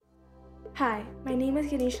Hi, my name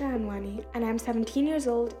is Yanisha Nanwani, and I'm 17 years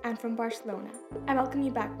old and from Barcelona. I welcome you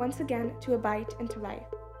back once again to A Bite into Life,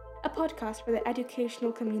 a podcast for the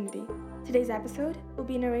educational community. Today's episode will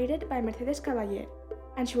be narrated by Mercedes Caballer,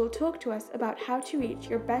 and she will talk to us about how to reach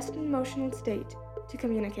your best emotional state to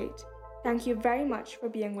communicate. Thank you very much for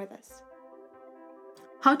being with us.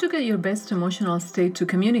 How to get your best emotional state to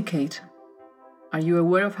communicate? Are you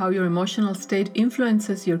aware of how your emotional state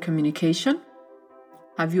influences your communication?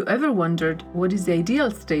 Have you ever wondered what is the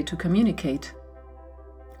ideal state to communicate?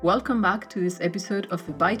 Welcome back to this episode of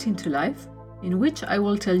A Bite into Life, in which I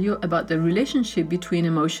will tell you about the relationship between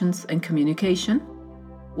emotions and communication,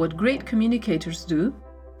 what great communicators do,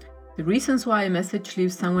 the reasons why a message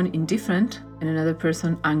leaves someone indifferent and another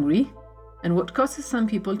person angry, and what causes some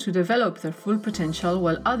people to develop their full potential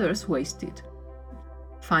while others waste it.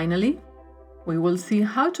 Finally, we will see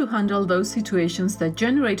how to handle those situations that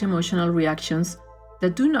generate emotional reactions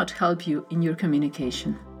that do not help you in your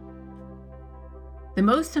communication. The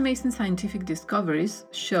most amazing scientific discoveries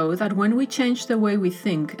show that when we change the way we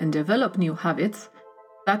think and develop new habits,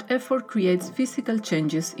 that effort creates physical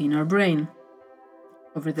changes in our brain.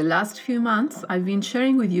 Over the last few months, I've been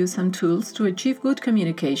sharing with you some tools to achieve good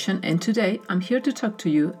communication, and today I'm here to talk to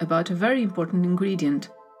you about a very important ingredient,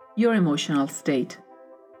 your emotional state.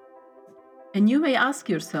 And you may ask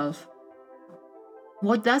yourself,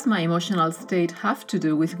 what does my emotional state have to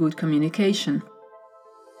do with good communication?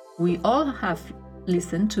 We all have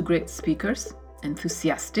listened to great speakers,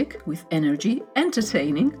 enthusiastic, with energy,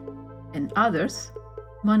 entertaining, and others,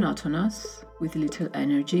 monotonous, with little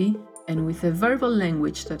energy, and with a verbal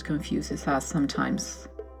language that confuses us sometimes.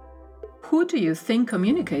 Who do you think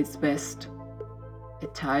communicates best? A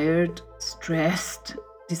tired, stressed,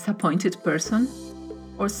 disappointed person?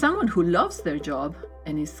 Or someone who loves their job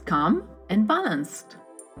and is calm and balanced?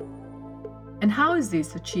 And how is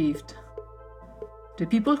this achieved? The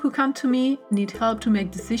people who come to me need help to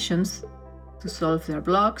make decisions, to solve their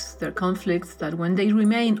blocks, their conflicts that when they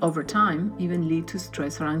remain over time even lead to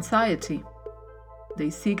stress or anxiety. They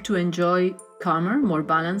seek to enjoy calmer, more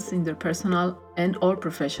balance in their personal and or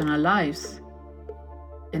professional lives.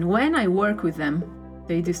 And when I work with them,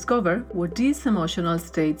 they discover what these emotional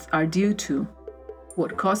states are due to,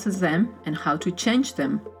 what causes them and how to change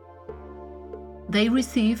them. They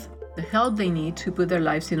receive the help they need to put their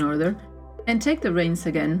lives in order and take the reins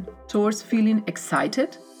again towards feeling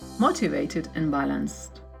excited, motivated, and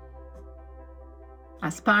balanced.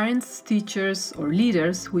 As parents, teachers, or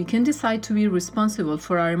leaders, we can decide to be responsible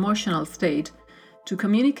for our emotional state, to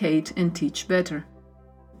communicate and teach better.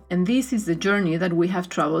 And this is the journey that we have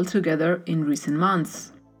traveled together in recent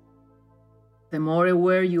months. The more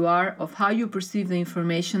aware you are of how you perceive the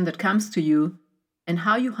information that comes to you and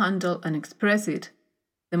how you handle and express it,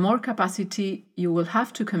 the more capacity you will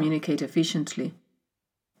have to communicate efficiently.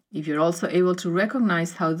 If you're also able to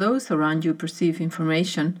recognize how those around you perceive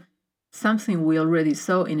information, something we already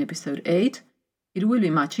saw in episode 8, it will be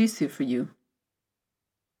much easier for you.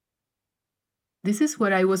 This is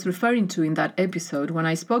what I was referring to in that episode when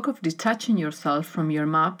I spoke of detaching yourself from your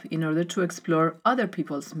map in order to explore other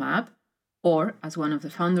people's map, or, as one of the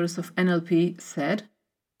founders of NLP said,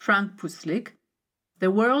 Frank Puslik, the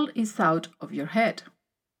world is out of your head.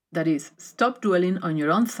 That is, stop dwelling on your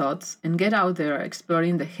own thoughts and get out there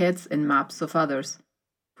exploring the heads and maps of others,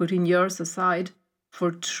 putting yours aside for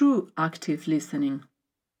true active listening.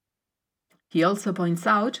 He also points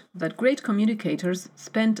out that great communicators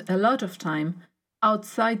spend a lot of time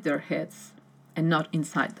outside their heads and not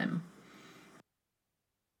inside them.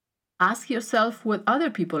 Ask yourself what other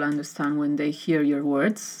people understand when they hear your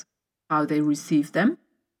words, how they receive them,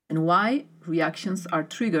 and why reactions are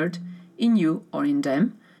triggered in you or in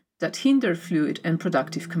them that hinder fluid and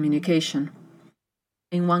productive communication.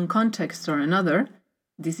 In one context or another,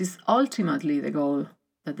 this is ultimately the goal,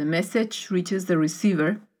 that the message reaches the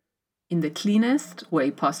receiver in the cleanest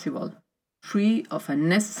way possible, free of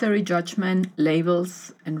unnecessary judgment,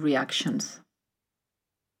 labels, and reactions.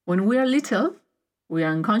 When we are little, we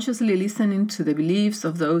are unconsciously listening to the beliefs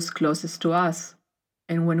of those closest to us,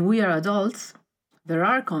 and when we are adults, there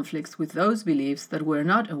are conflicts with those beliefs that we're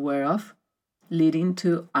not aware of, leading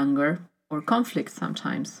to anger or conflict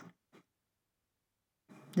sometimes.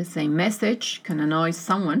 The same message can annoy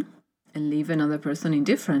someone and leave another person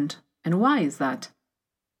indifferent. And why is that?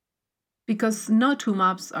 Because no two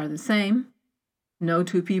maps are the same, no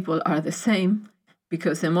two people are the same,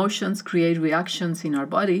 because emotions create reactions in our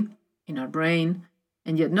body, in our brain,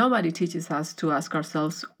 and yet nobody teaches us to ask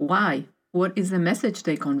ourselves why, what is the message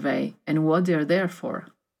they convey, and what they're there for.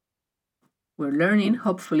 We're learning,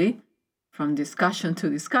 hopefully, from discussion to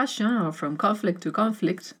discussion or from conflict to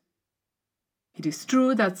conflict, It is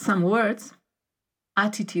true that some words,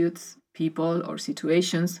 attitudes, people, or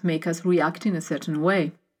situations make us react in a certain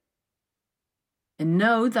way. And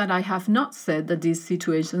know that I have not said that these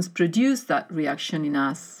situations produce that reaction in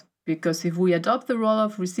us, because if we adopt the role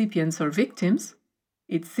of recipients or victims,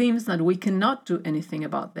 it seems that we cannot do anything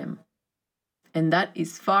about them. And that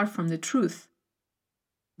is far from the truth.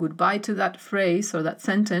 Goodbye to that phrase or that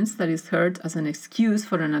sentence that is heard as an excuse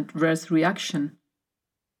for an adverse reaction.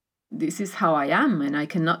 This is how I am and I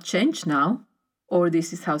cannot change now, or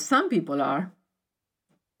this is how some people are.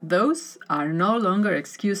 Those are no longer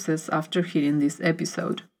excuses after hearing this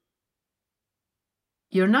episode.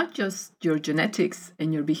 You're not just your genetics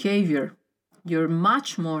and your behavior. You're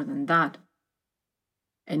much more than that.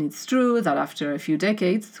 And it's true that after a few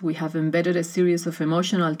decades, we have embedded a series of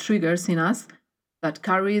emotional triggers in us that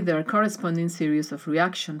carry their corresponding series of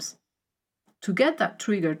reactions. To get that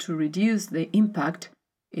trigger to reduce the impact,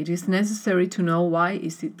 it is necessary to know why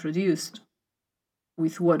is it produced,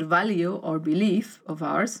 with what value or belief of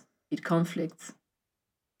ours it conflicts,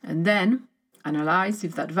 and then analyze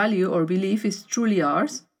if that value or belief is truly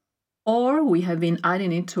ours or we have been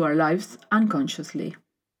adding it to our lives unconsciously.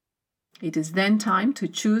 It is then time to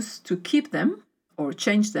choose to keep them or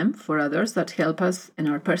change them for others that help us in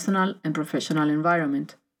our personal and professional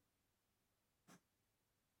environment.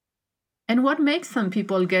 And what makes some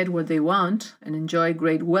people get what they want and enjoy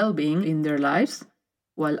great well-being in their lives,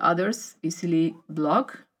 while others easily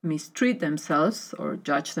block, mistreat themselves or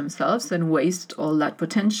judge themselves and waste all that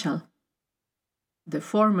potential? The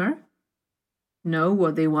former know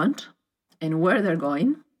what they want and where they're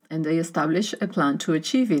going, and they establish a plan to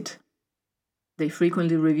achieve it. They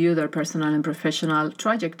frequently review their personal and professional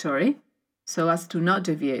trajectory so as to not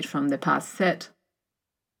deviate from the path set.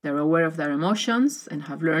 They're aware of their emotions and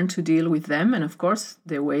have learned to deal with them and, of course,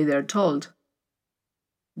 the way they're told.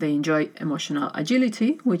 They enjoy emotional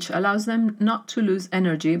agility, which allows them not to lose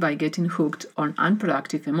energy by getting hooked on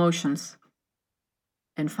unproductive emotions.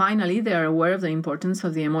 And finally, they are aware of the importance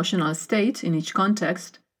of the emotional state in each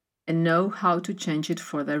context and know how to change it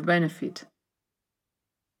for their benefit.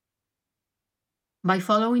 By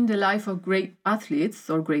following the life of great athletes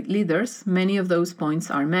or great leaders, many of those points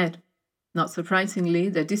are met. Not surprisingly,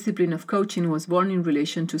 the discipline of coaching was born in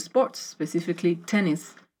relation to sports, specifically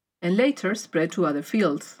tennis, and later spread to other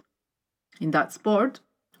fields. In that sport,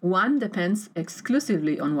 one depends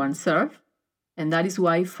exclusively on oneself, and that is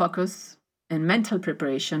why focus and mental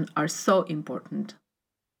preparation are so important.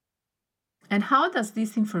 And how does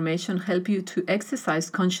this information help you to exercise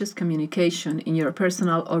conscious communication in your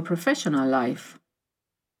personal or professional life?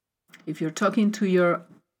 If you're talking to your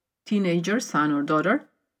teenager son or daughter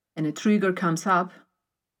and a trigger comes up,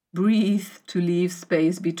 breathe to leave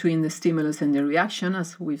space between the stimulus and the reaction,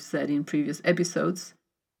 as we've said in previous episodes,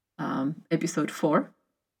 episode 4.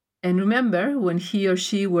 And remember when he or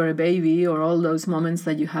she were a baby or all those moments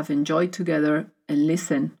that you have enjoyed together, and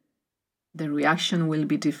listen. The reaction will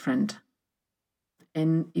be different.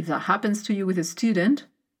 And if that happens to you with a student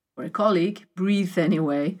or a colleague, breathe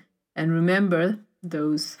anyway and remember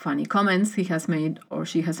those funny comments he has made or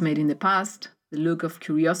she has made in the past, the look of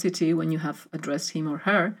curiosity when you have addressed him or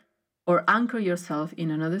her, or anchor yourself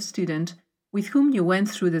in another student with whom you went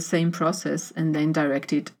through the same process and then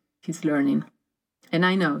directed his learning. And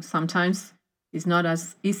I know sometimes it's not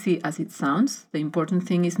as easy as it sounds. The important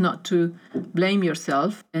thing is not to blame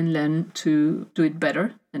yourself and learn to do it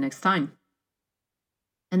better the next time.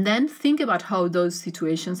 And then think about how those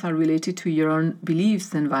situations are related to your own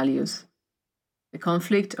beliefs and values. The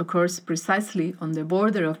conflict occurs precisely on the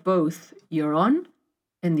border of both your own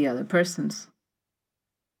and the other person's.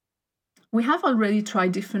 We have already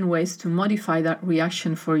tried different ways to modify that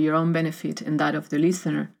reaction for your own benefit and that of the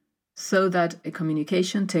listener, so that a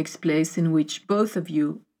communication takes place in which both of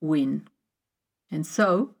you win. And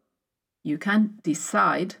so, you can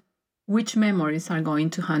decide which memories are going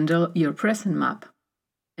to handle your present map.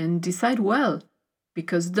 And decide well,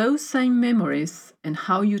 because those same memories and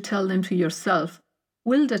how you tell them to yourself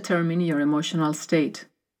will determine your emotional state.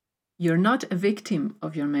 You're not a victim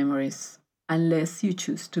of your memories, unless you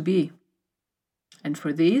choose to be. And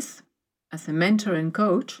for this, as a mentor and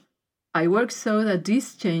coach, I work so that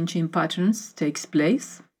this change in patterns takes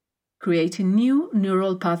place, creating new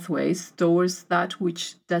neural pathways towards that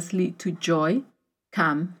which does lead to joy,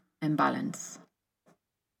 calm, and balance.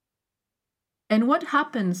 And what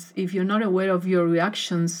happens if you're not aware of your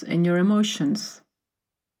reactions and your emotions?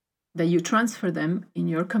 That you transfer them in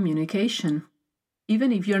your communication,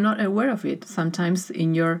 even if you're not aware of it, sometimes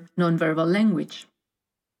in your nonverbal language.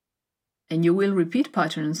 And you will repeat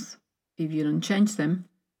patterns if you don't change them,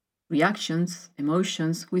 reactions,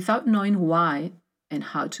 emotions, without knowing why and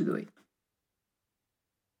how to do it.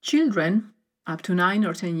 Children up to 9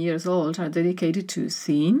 or 10 years old are dedicated to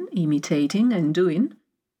seeing, imitating, and doing.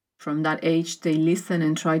 From that age, they listen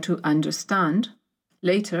and try to understand.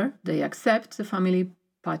 Later, they accept the family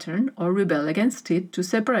pattern or rebel against it to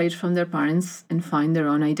separate from their parents and find their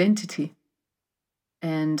own identity.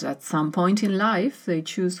 And at some point in life, they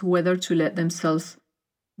choose whether to let themselves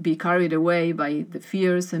be carried away by the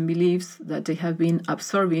fears and beliefs that they have been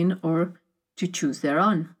absorbing or to choose their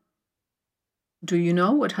own. Do you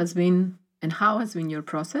know what has been and how has been your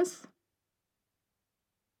process?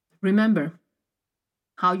 Remember,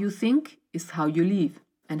 how you think is how you live,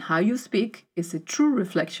 and how you speak is a true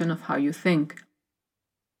reflection of how you think.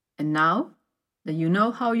 And now that you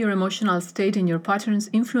know how your emotional state and your patterns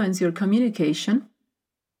influence your communication,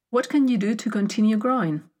 what can you do to continue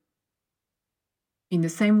growing? In the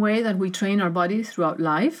same way that we train our body throughout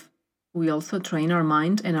life, we also train our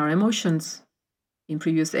mind and our emotions. In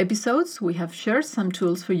previous episodes, we have shared some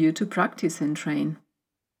tools for you to practice and train.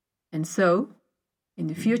 And so, in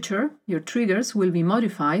the future, your triggers will be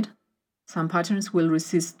modified, some patterns will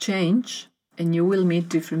resist change, and you will meet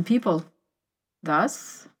different people.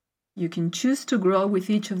 Thus, you can choose to grow with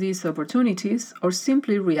each of these opportunities or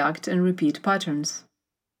simply react and repeat patterns.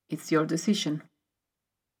 It's your decision.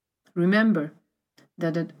 Remember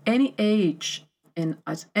that at any age and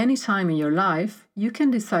at any time in your life, you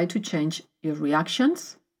can decide to change your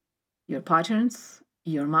reactions, your patterns,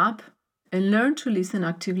 your map, and learn to listen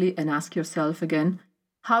actively and ask yourself again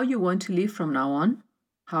how you want to live from now on,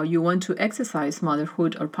 how you want to exercise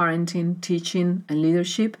motherhood or parenting, teaching, and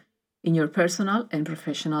leadership in your personal and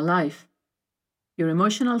professional life. Your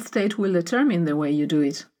emotional state will determine the way you do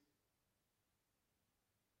it.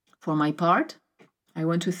 For my part, I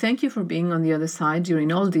want to thank you for being on the other side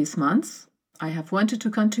during all these months. I have wanted to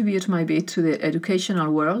contribute my bit to the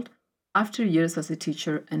educational world after years as a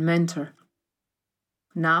teacher and mentor.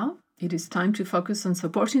 Now, it is time to focus on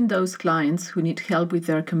supporting those clients who need help with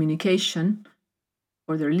their communication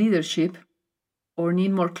or their leadership or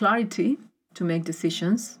need more clarity to make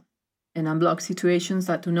decisions and unblock situations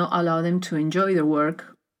that do not allow them to enjoy their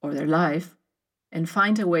work or their life and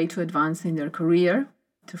find a way to advance in their career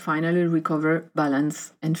to finally recover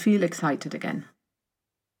balance and feel excited again.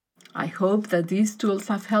 I hope that these tools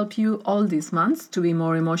have helped you all these months to be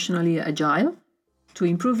more emotionally agile, to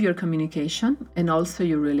improve your communication and also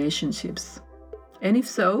your relationships. And if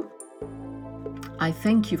so, I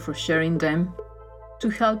thank you for sharing them to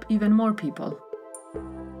help even more people.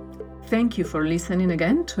 Thank you for listening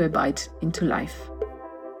again to A Bite into Life.